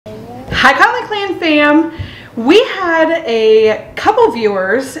Hi Connelly Clan fam. We had a couple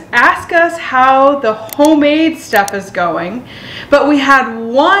viewers ask us how the homemade stuff is going, but we had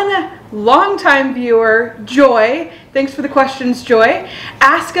one longtime viewer, Joy, thanks for the questions, Joy,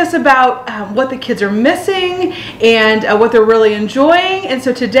 ask us about what the kids are missing and what they're really enjoying. And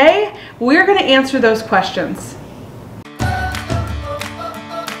so today we're going to answer those questions.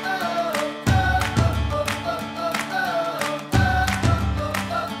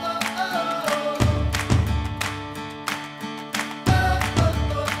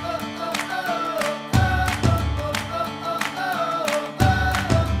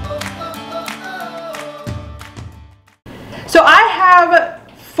 So I have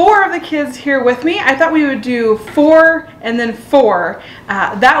 4 of the kids here with me. I thought we would do 4 and then 4.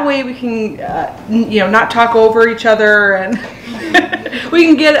 That way we can, not talk over each other, and we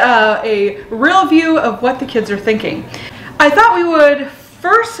can get a real view of what the kids are thinking. I thought we would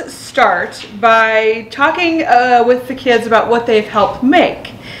first start by talking with the kids about what they've helped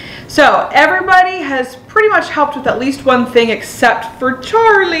make. So everybody has pretty much helped with at least one thing except for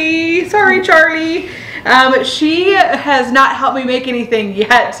Charlie. Sorry, Charlie. She has not helped me make anything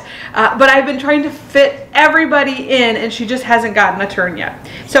yet, but I've been trying to fit everybody in and she just hasn't gotten a turn yet.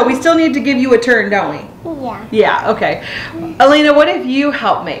 So we still need to give you a turn, don't we? Yeah. Yeah, okay. Elena, what have you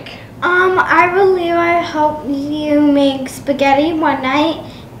helped make? I believe I helped you make spaghetti one night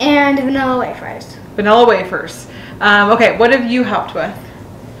and vanilla wafers. Vanilla wafers. Okay, what have you helped with?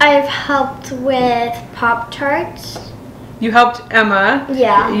 I've helped with Pop-Tarts. You helped Emma.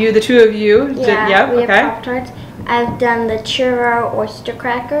 Yeah. The two of you did, yep, we okay. have Pop-Tarts. I've done the churro oyster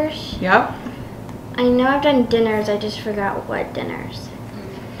crackers. Yep. I know I've done dinners, I just forgot what dinners.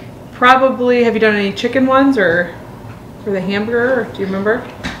 Probably, have you done any chicken ones or the hamburger, do you remember?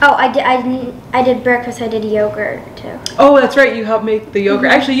 Oh, I did breakfast, I did yogurt too. Oh, that's right, you helped make the yogurt.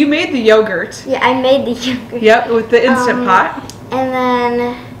 Mm-hmm. Actually, you made the yogurt. Yeah, I made the yogurt. Yep, with the Instant Pot. And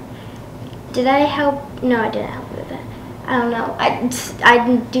then, did I help? No, I didn't help with it. I don't know.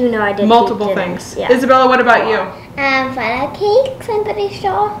 I do know I did multiple things. Yeah. Isabella, what about you? Funnel cakes, I'm pretty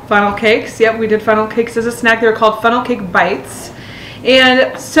sure. Funnel cakes. Yep, we did funnel cakes as a snack. They were called funnel cake bites.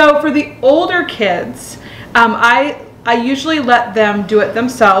 And so for the older kids, I usually let them do it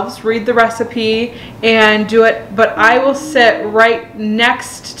themselves, read the recipe and do it, but I will sit right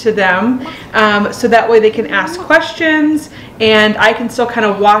next to them so that way they can ask questions and I can still kind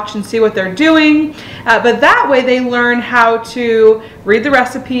of watch and see what they're doing. But that way they learn how to read the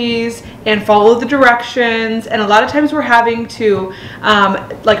recipes and follow the directions. And a lot of times we're having to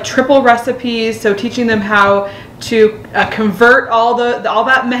like triple recipes, so teaching them how to convert all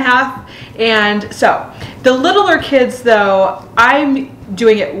that math. And so the littler kids though, I'm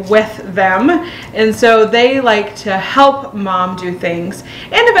doing it with them, and so they like to help mom do things,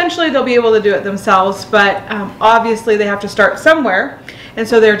 and eventually they'll be able to do it themselves, but obviously they have to start somewhere, and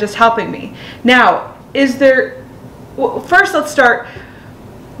so they're just helping me. Now, first let's start,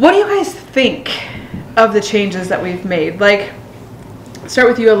 what do you guys think of the changes that we've made? Like, start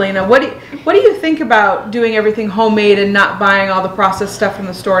with you, Elena. What do you think about doing everything homemade and not buying all the processed stuff from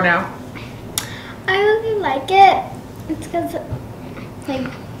the store now? I really like it. It's because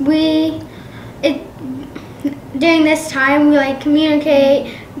during this time we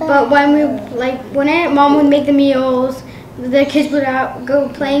communicate, but when Mom would make the meals, the kids would go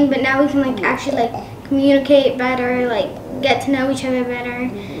playing, but now we can actually communicate better, get to know each other better.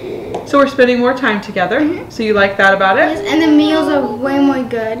 So we're spending more time together. Mm-hmm. So you like that about it? Yes, and the meals are way more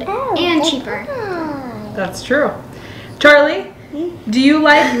good and cheaper. That's true. Charlie, do you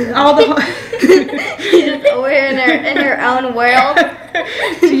like all the... We're in her own world.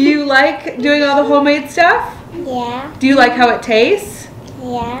 Do you like doing all the homemade stuff? Yeah. Do you like how it tastes?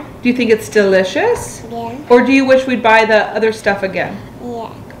 Yeah. Do you think it's delicious? Yeah. Or do you wish we'd buy the other stuff again?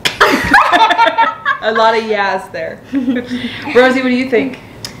 Yeah. A lot of yeahs there. Rosie, what do you think?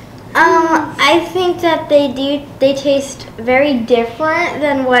 I think that they taste very different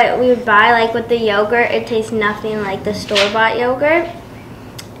than what we would buy. With the yogurt, it tastes nothing like the store-bought yogurt.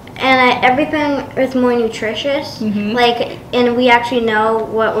 And everything is more nutritious. Mm-hmm. And we actually know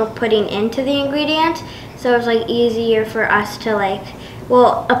what we're putting into the ingredients, so it's easier for us to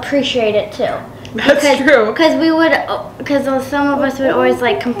appreciate it too. That's true. Because some of us would always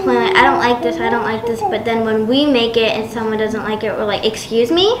complain, I don't like this, but then when we make it and someone doesn't like it, we're like,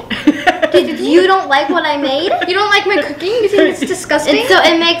 excuse me? You don't like what I made? You don't like my cooking? You think it's disgusting? And so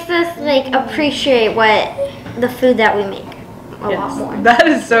it makes us appreciate the food that we make a lot more. That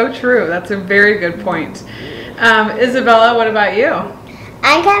is so true. That's a very good point. Isabella, what about you?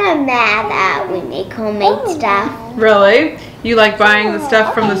 I'm kind of mad that we make homemade stuff. Really? You like buying the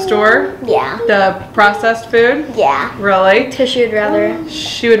stuff from the store? Yeah. The processed food? Yeah. Really? Because she would rather.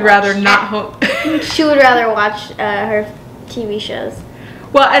 She would rather not She would rather watch her TV shows.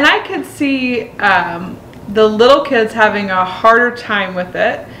 Well, and I could see the little kids having a harder time with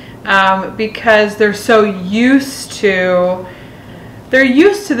it because they're so used to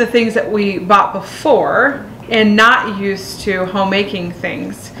the things that we bought before and not used to homemaking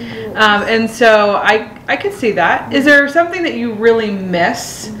things. And so I could see that. Is there something that you really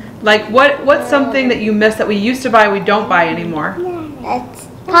miss? Like what's something that you miss that we used to buy we don't buy anymore? It's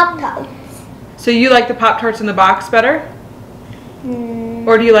Pop-Tarts. So you like the Pop-Tarts in the box better?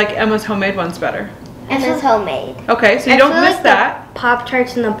 Or do you like Emma's homemade ones better? Emma's homemade. Okay, so you don't miss that.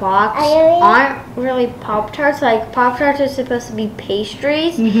 Pop-Tarts in the box aren't really Pop-Tarts. Like, Pop-Tarts are supposed to be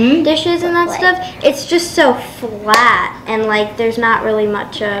pastries, dishes and that stuff. It's just so flat, and like there's not really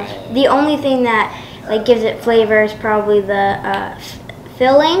much of. The only thing that like gives it flavor is probably the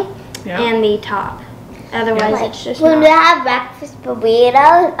filling and the top. Otherwise, it's just when not. we have breakfast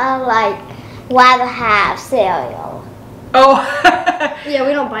burritos, I rather have cereal. Oh. Yeah,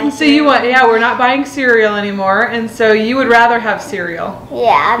 we don't buy cereal. So you want, we're not buying cereal anymore, and so you would rather have cereal.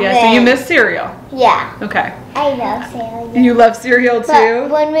 Yeah. Yeah, so you miss cereal. Yeah. Okay. I love cereal. You love cereal too? But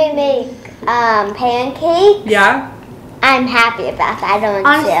when we make pancakes, yeah. I'm happy about that. I don't want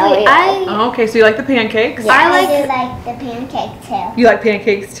Honestly, cereal. Oh, okay, so you like the pancakes? Yeah, I do like the pancakes too. You like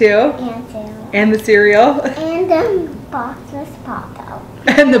pancakes too? And cereal. And the cereal? And boxes Pop-Tarts.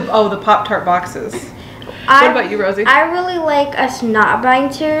 And the Pop-Tart boxes. What about you, Rosie? I really like us not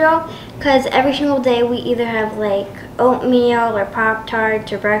buying cereal because every single day we either have like oatmeal or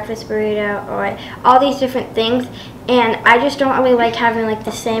Pop-Tarts or breakfast burrito or all these different things, and I just don't really like having like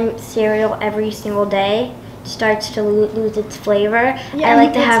the same cereal every single day. It starts to lose its flavor. I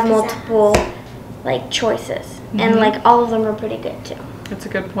like to have multiple like choices, and like all of them are pretty good too. That's a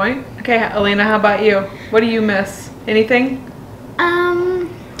good point. Okay, Elena, how about you? What do you miss? Anything?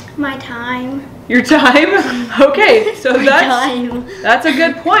 My time. Your time? Okay, so that's a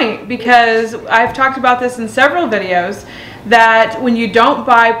good point, because I've talked about this in several videos that when you don't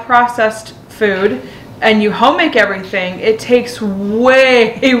buy processed food and you home make everything, it takes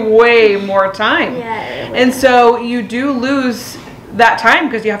way more time. Yeah. And so you do lose that time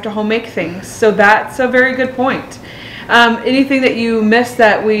because you have to home make things. So that's a very good point. Anything that you missed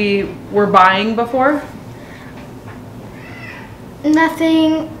that we were buying before?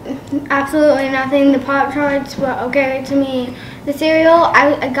 Nothing, absolutely nothing. The Pop-Tarts were okay to me. The cereal,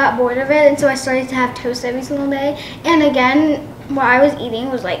 I got bored of it, and so I started to have toast every single day. And again, what I was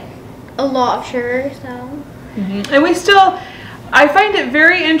eating was like a lot of sugar, so. And I find it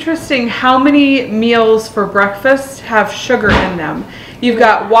very interesting how many meals for breakfast have sugar in them. You've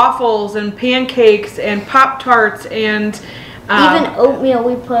got waffles and pancakes and Pop-Tarts and even oatmeal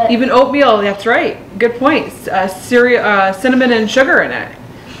we put. Even oatmeal, that's right. Good point. Cereal, cinnamon and sugar in it.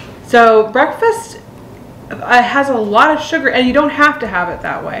 So breakfast has a lot of sugar, and you don't have to have it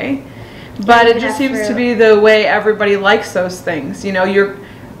that way. But it just seems to be the way everybody likes those things. You know, you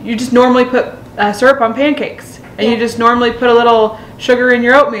just normally put syrup on pancakes, and you just normally put a little sugar in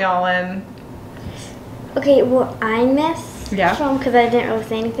your oatmeal. And okay, what I miss from, because I didn't really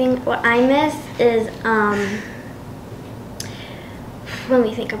say anything. What I miss is let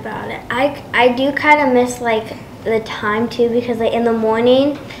me think about it. I do kind of miss like the time too, because like in the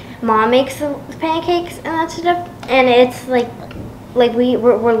morning Mom makes the pancakes and that stuff, and it's like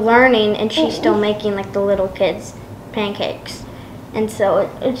we're learning, and she's still making like the little kids pancakes, and so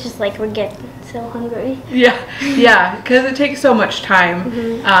it's just like we're getting so hungry. Yeah, because it takes so much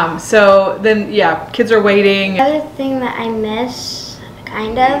time. So then kids are waiting. The other thing that I miss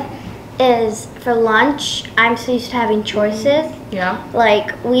kind of is for lunch, I'm so used to having choices. Yeah.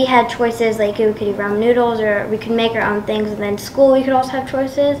 Like we had choices, like we could eat ramen noodles or we could make our own things, and then school we could also have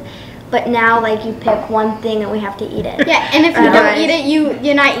choices. But now like you pick one thing and we have to eat it. Yeah, and if you don't eat it,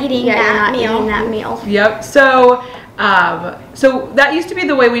 you're not eating that meal. Eating that meal. Yep. So that used to be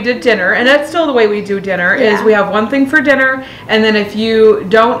the way we did dinner, and that's still the way we do dinner. Is we have one thing for dinner, and then if you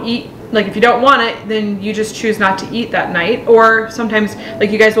don't eat, like if you don't want it, then you just choose not to eat that night. Or sometimes like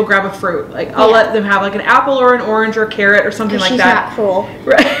you guys will grab a fruit. Like I'll let them have like an apple or an orange or carrot or something like that. She's not cruel.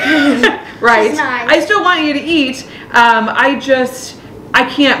 Right. Right. She's nice. I still want you to eat. I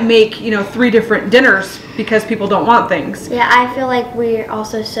can't make 3 different dinners because people don't want things. Yeah, I feel like we're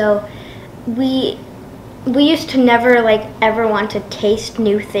also we used to never like ever want to taste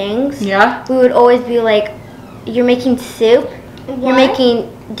new things. Yeah. We would always be like, you're making soup, You're making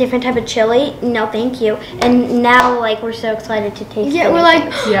different type of chili? No, thank you. And now, like, we're so excited to taste it. Yeah, we're like,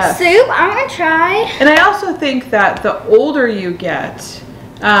 Yes. soup, I want to try. And I also think that the older you get,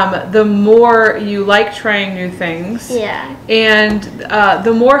 the more you like trying new things. Yeah. And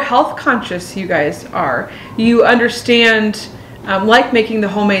the more health conscious you guys are. You understand, like making the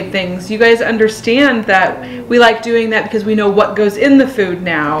homemade things, you guys understand that we like doing that because we know what goes in the food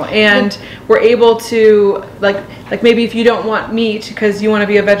now. And we're able to, like maybe if you don't want meat because you want to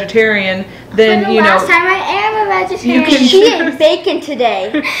be a vegetarian, then, you know. Last time I am a vegetarian. She ate bacon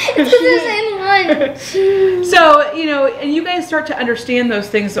today. It's in lunch. So, you know, and you guys start to understand those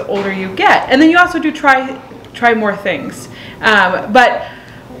things the older you get. And then you also do try more things. But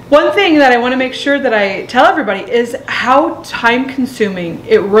one thing that I want to make sure that I tell everybody is how time consuming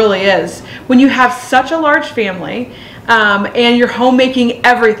it really is. When you have such a large family and you're homemaking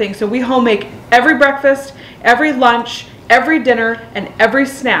everything. So we homemake every breakfast, every lunch, every dinner, and every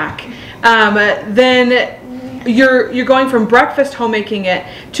snack. Then you're going from breakfast homemaking it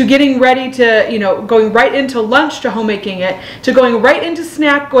to getting ready to, you know, going right into lunch to homemaking it to going right into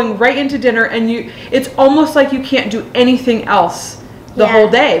snack, going right into dinner, and it's almost like you can't do anything else the whole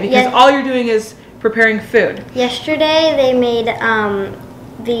day because all you're doing is preparing food. Yesterday they made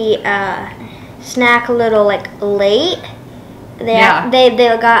the snack a little like late. They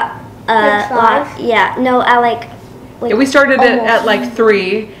got Yeah, we started it at like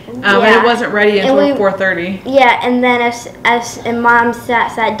 3, and it wasn't ready until 4:30. Yeah, and then and Mom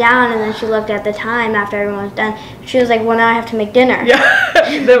sat down, and then she looked at the time after everyone was done. She was like, "Well, now I have to make dinner." Yeah,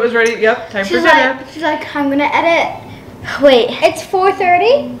 that was ready. Yep, time for dinner. She's like, I'm gonna edit. Wait, It's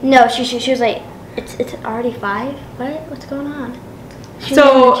 4:30. no, she was like, it's already 5. What's going on? She had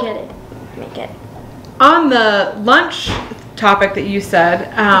to make it. On the lunch topic that you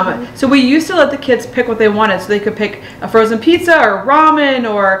said, so we used to let the kids pick what they wanted, so they could pick a frozen pizza or ramen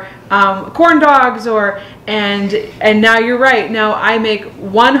or corn dogs and now you're right. Now I make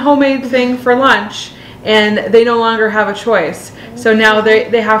one homemade thing for lunch, and they no longer have a choice. So now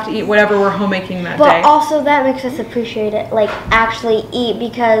they have to eat whatever we're homemaking that day. But also that makes us appreciate it, like actually eat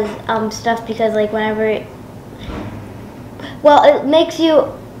because like whenever it makes you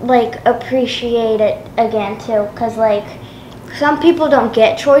like appreciate it again too, because like some people don't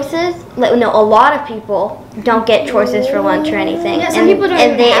get choices. Like, no, a lot of people don't get choices for lunch or anything. Yeah, some people don't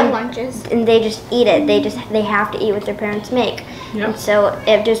even have lunches. And they just eat it. They have to eat what their parents make. Yep. And so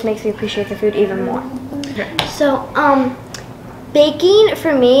it just makes me appreciate the food even more. Okay. So, baking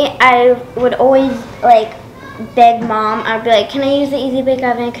for me, I would always like beg Mom. I'd be like, "Can I use the Easy Bake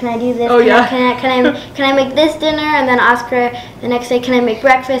Oven? Can I do this? Oh, yeah. Can I make this dinner?" And then ask her the next day, "Can I make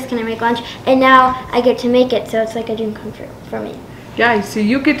breakfast? Can I make lunch?" And now I get to make it, so it's like a dream come true for me. Yeah, so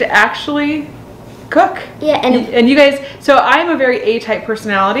you get to actually cook. Yeah, and you guys, so I'm a very A-type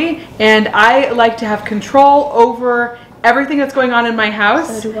personality, and I like to have control over everything that's going on in my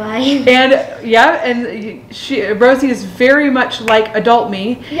house. So do I. And Rosie is very much like adult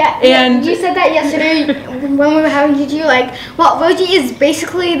me. Yeah, and you said that yesterday when we were having you like, well, Rosie is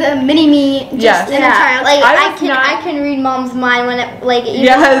basically the mini me, just in a child. Like I can read Mom's mind when it like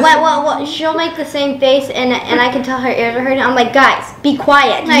she'll make the same face and I can tell her ears are hurting. I'm like, guys, be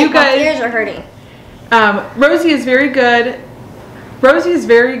quiet. You guys, my ears are hurting. Rosie is very good. Rosie is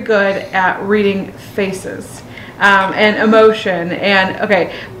very good at reading faces. And emotion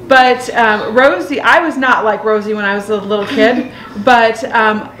but Rosie, I was not like Rosie when I was a little kid, but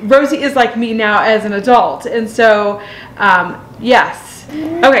Rosie is like me now as an adult, and so yes.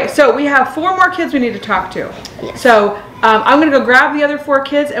 Okay, so we have 4 more kids we need to talk to. Yes. So I'm gonna go grab the other 4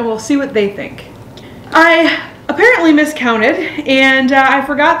 kids and we'll see what they think. I apparently miscounted, and I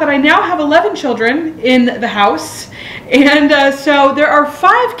forgot that I now have 11 children in the house, and so there are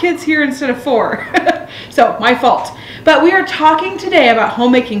 5 kids here instead of 4. So my fault. But we are talking today about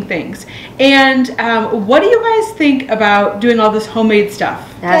homemaking things, and what do you guys think about doing all this homemade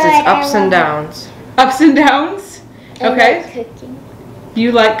stuff? It has its ups and downs. Ups and downs? Okay. I like cooking.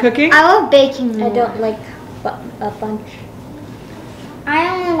 You like cooking? I love baking more. I don't like a bunch. I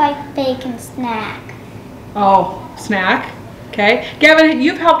only like bacon snack. Oh, snack. Okay. Gavin,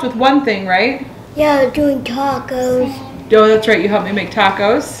 you've helped with one thing, right? Yeah, doing tacos. Oh, that's right. You helped me make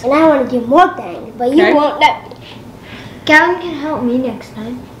tacos. And I want to do more things, but you Okay. won't let me. Gavin can help me next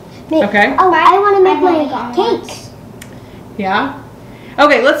time. Okay. Oh, I want to make my cakes. Yeah?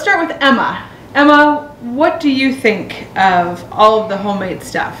 Okay, let's start with Emma. Emma, what do you think of all of the homemade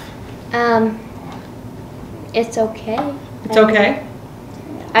stuff? It's okay. It's okay?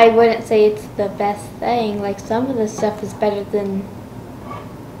 I wouldn't say it's the best thing. Like, some of the stuff is better than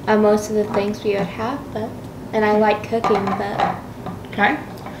most of the things we would have, but and I like cooking, but Okay.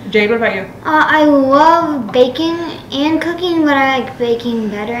 Jade, what about you? I love baking and cooking, but I like baking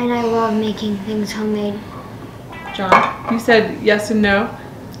better, and I love making things homemade. John, you said yes and no.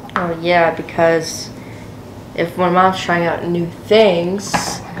 Oh yeah, because if my mom's trying out new things,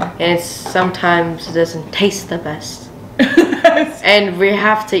 and it sometimes doesn't taste the best, and we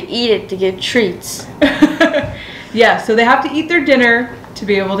have to eat it to get treats. Yeah, so they have to eat their dinner to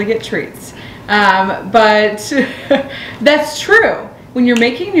be able to get treats. But that's true. When you're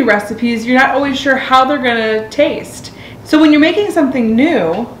making new recipes, you're not always sure how they're gonna taste. So when you're making something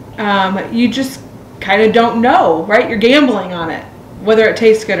new, you just kind of don't know, right? You're gambling on it, whether it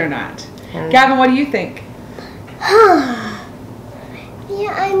tastes good or not. Gavin, what do you think?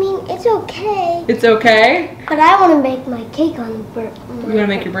 Yeah, I mean, it's okay. It's okay? But I want to make my cake on You want to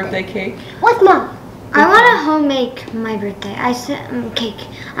make your birthday cake? With Mom. I want to home make my birthday. I said cake.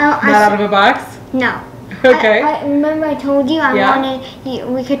 Not out of a box? No. Okay. I remember I told you I Yeah. wanted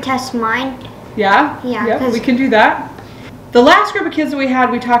we could test mine. Yeah? Yeah, We can do that. The last group of kids that we had,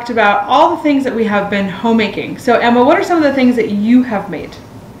 we talked about all the things that we have been homemaking. So Emma, what are some of the things that you have made?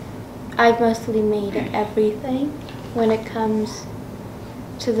 I've mostly made everything when it comes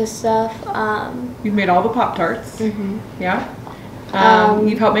to the stuff. You've made all the Pop-Tarts. Mhm. Yeah?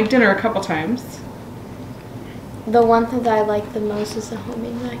 You've helped make dinner a couple times. The one thing that I like the most is the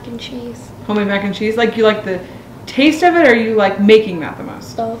homemade mac and cheese. Homemade mac and cheese. Like, you like the taste of it, or you like making that the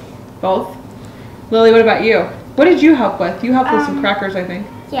most? Both. Both? Lily, what about you? What did you help with? You helped with some crackers, I think.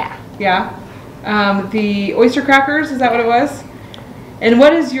 Yeah. Yeah? The oyster crackers, is that what it was? And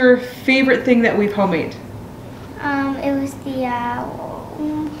what is your favorite thing that we've homemade? It was the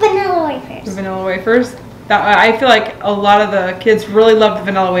vanilla The wafers. vanilla wafers? That, I feel like a lot of the kids really love the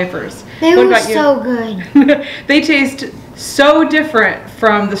vanilla wafers. They What were about you? so good. They taste so different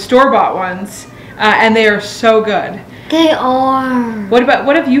from the store-bought ones, and they are so good. They are.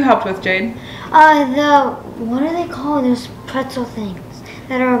 What have you helped with, Jade? What are they called? Those pretzel things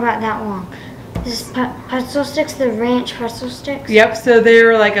that are about that long. This pretzel sticks, the ranch pretzel sticks. Yep, so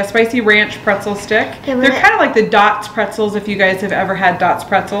they're like a spicy ranch pretzel stick. Yeah, but They're kind of like the Dots pretzels, if you guys have ever had Dots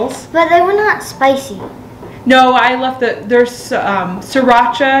pretzels. But they were not spicy. No, I left there's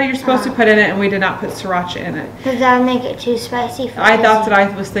sriracha you're supposed to put in it, and we did not put sriracha in it. Because that would make it too spicy for I Izzy. thought that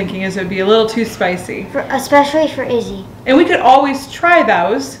I was thinking is it would be a little too spicy. Especially for Izzy. And we could always try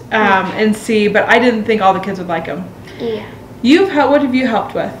those and see, but I didn't think all the kids would like them. Yeah. What have you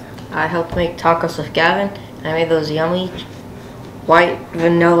helped with? I helped make tacos with Gavin. I made those yummy white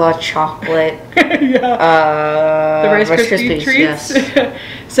vanilla chocolate The Rice Krispie treats. Yes.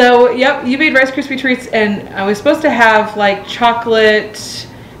 So, yep, you made Rice Krispie treats, and I was supposed to have like chocolate,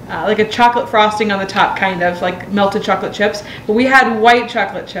 like a chocolate frosting on the top, kind of like melted chocolate chips. But we had white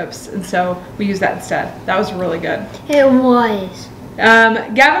chocolate chips, and so we used that instead. That was really good. It was.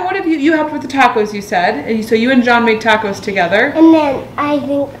 Gavin, what have you helped with the tacos? You said, and so you and John made tacos together. And then I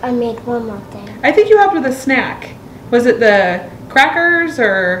think I made one more thing. I think you helped with a snack. Was it the crackers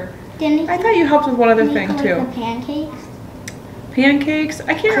or? Didn't I thought you helped with one other you thing come too. with the pancakes? Pancakes?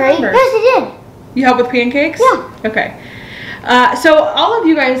 I can't Crepe? remember. Yes, I did. You help with pancakes? Yeah. Okay. So all of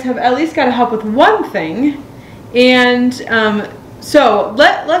you guys have at least got to help with one thing. And so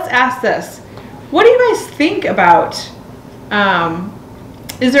let's ask this. What do you guys think about,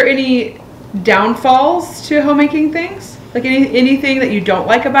 is there any downfalls to homemaking things? Like anything that you don't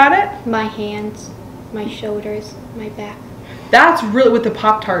like about it? My hands, my shoulders, my back. That's really with the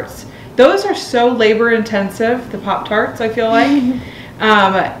Pop-Tarts. Those are so labor intensive, the Pop-Tarts, I feel like.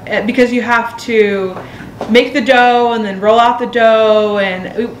 Because you have to make the dough and then roll out the dough,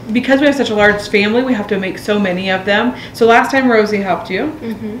 and because we have such a large family, we have to make so many of them. So last time Rosie helped you.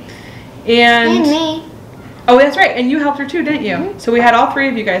 Mm-hmm. And me. oh, that's right, and you helped her too, didn't you? Mm-hmm. So we had all three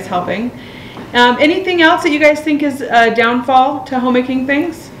of you guys helping. Anything else that you guys think is a downfall to homemaking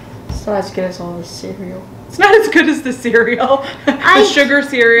things? It's not as good as all the cereal. It's not as good as the cereal, the sugar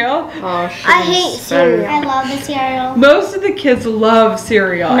cereal. Oh, I hate cereal. I love the cereal. Most of the kids love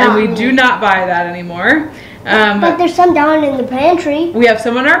cereal, and we do not buy that anymore. But there's some down in the pantry. We have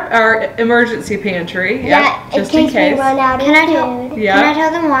some in our emergency pantry, just in case. We run out of Can I food.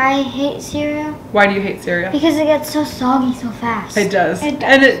 tell them why I hate cereal? Why do you hate cereal? Because it gets so soggy so fast. It does. It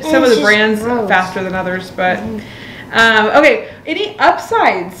does. And some of it's the just brands gross. faster than others, but okay. Any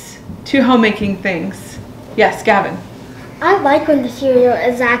upsides to homemaking things? Yes, Gavin. I like when the cereal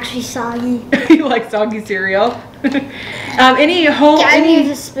is actually soggy. You like soggy cereal? Any Use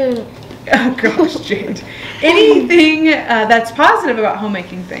a spoon. Oh gosh, Jade. Anything that's positive about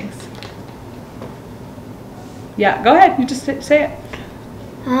homemaking things? Yeah, go ahead. You just say it.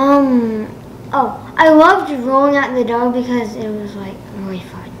 I I loved rolling out the dough because it was like really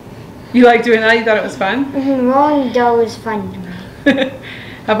fun. You like doing that? You thought it was fun? Rolling dough is fun to me.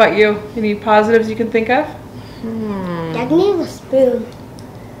 How about you? Any positives you can think of? I need a spoon.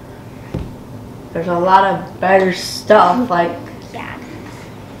 There's a lot of better stuff, like Yeah.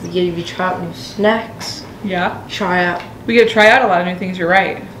 if you try out new snacks, Yeah. try out. We get to try out a lot of new things. You're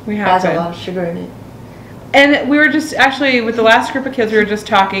right. We have Has a been. lot of sugar in it. And we were just actually with the last group of kids, we were just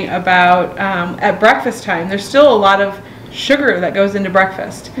talking about at breakfast time. There's still a lot of sugar that goes into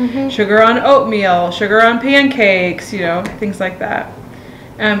breakfast. Sugar on oatmeal, sugar on pancakes, you know, things like that.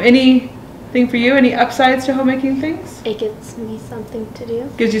 Anything for you? Any upsides to homemaking things? It gives me something to do.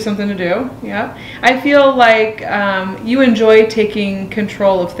 Gives you something to do. Yeah. I feel like you enjoy taking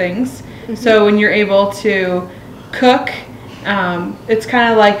control of things. So when you're able to cook, it's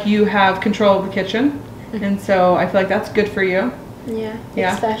kind of like you have control of the kitchen. And so I feel like that's good for you. Yeah.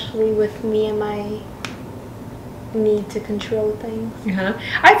 Yeah. Especially with me and my need to control things.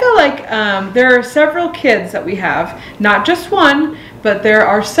 I feel like there are several kids that we have, not just one, but there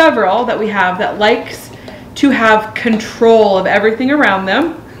are several that we have that likes to have control of everything around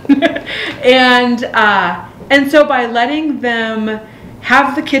them. And so by letting them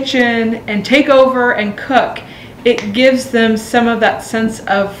have the kitchen and take over and cook, it gives them some of that sense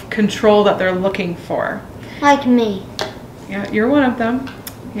of control that they're looking for. Like me. Yeah, you're one of them.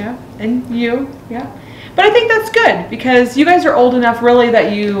 Yeah, and you. Yeah. But I think that's good because you guys are old enough really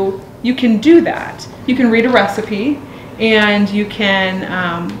that you can do that. You can read a recipe and you can,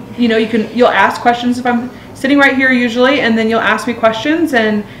 you'll ask questions if I'm sitting right here usually, and then you'll ask me questions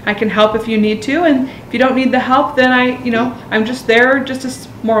and I can help if you need to. And if you don't need the help, then I'm just there just as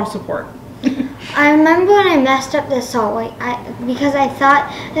moral support. I remember when I messed up the salt, because I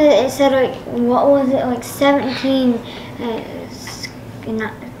thought that it said what was it, 17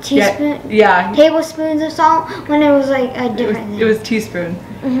 tablespoons of salt when it was a different thing. It was teaspoon.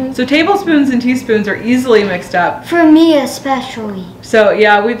 So tablespoons and teaspoons are easily mixed up. For me especially. So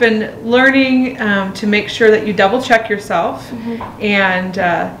yeah, we've been learning to make sure that you double check yourself and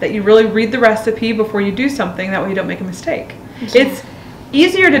that you really read the recipe before you do something. That way you don't make a mistake. It's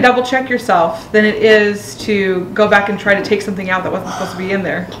easier to double check yourself than it is to go back and try to take something out that wasn't supposed to be in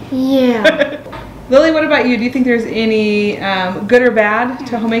there. Yeah. Lily, what about you? Do you think there's any good or bad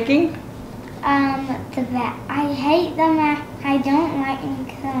to homemaking? I hate the mac. I don't like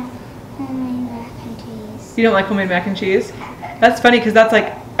the homemade mac and cheese. You don't like homemade mac and cheese? That's funny because that's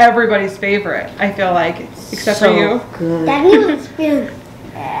like everybody's favorite, I feel like, except for you. Good. Dad me with a spoon.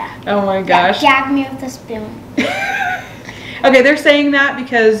 Yeah. Oh my gosh. Jab me with a spoon. Okay, they're saying that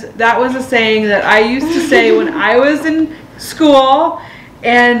because that was a saying that I used to say when I was in school,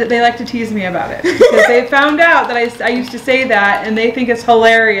 and they like to tease me about it because they found out that I used to say that, and they think it's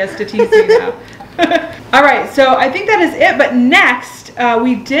hilarious to tease me now. All right, so I think that is it, but next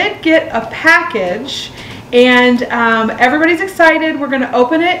we did get a package, and everybody's excited. We're going to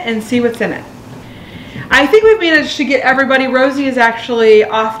open it and see what's in it. I think we've managed to get everybody. Rosie is actually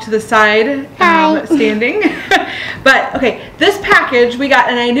off to the side, standing. But okay, this package we got,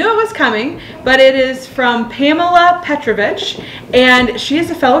 and I knew it was coming, but it is from Pamela Petrovich, and she is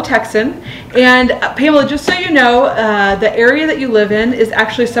a fellow Texan. And Pamela, just so you know, the area that you live in is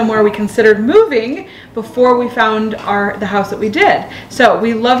actually somewhere we considered moving before we found the house that we did. So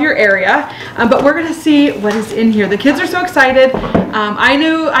we love your area, but we're gonna see what is in here. The kids are so excited. I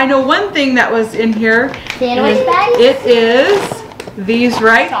know one thing that was in here. Sandwich bags? It is these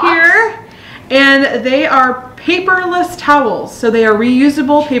right here, and they are paperless towels. So they are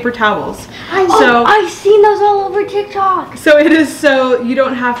reusable paper towels. I've seen those all over TikTok. So it is so you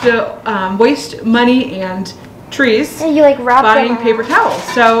don't have to waste money and trees And you wrap buying them paper towels.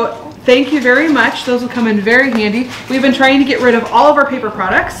 So thank you very much. Those will come in very handy. We've been trying to get rid of all of our paper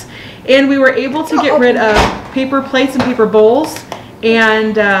products, and we were able to get rid of paper plates and paper bowls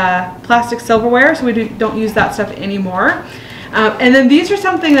and plastic silverware, so we don't use that stuff anymore. And then these are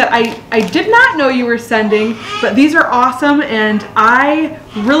something that I did not know you were sending, but these are awesome, and I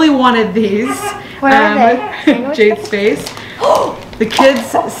really wanted these. What are they? Jade's face. The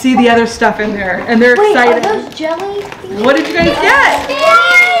kids see the other stuff in there, and they're excited. Are those jelly things? What did you guys get?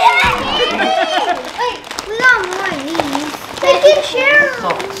 Wait, we got more of these. We can share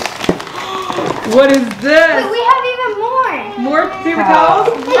them. What is this? Wait, we have even more. More paper towels?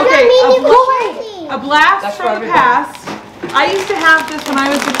 Okay, a blast That's from for the past. I used to have this when I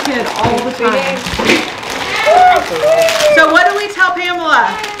was a kid all the time. So what do we tell Pamela?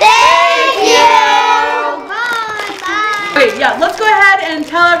 Thank you. Bye. Wait, yeah, let's go ahead and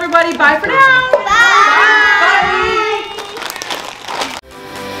tell everybody bye for now.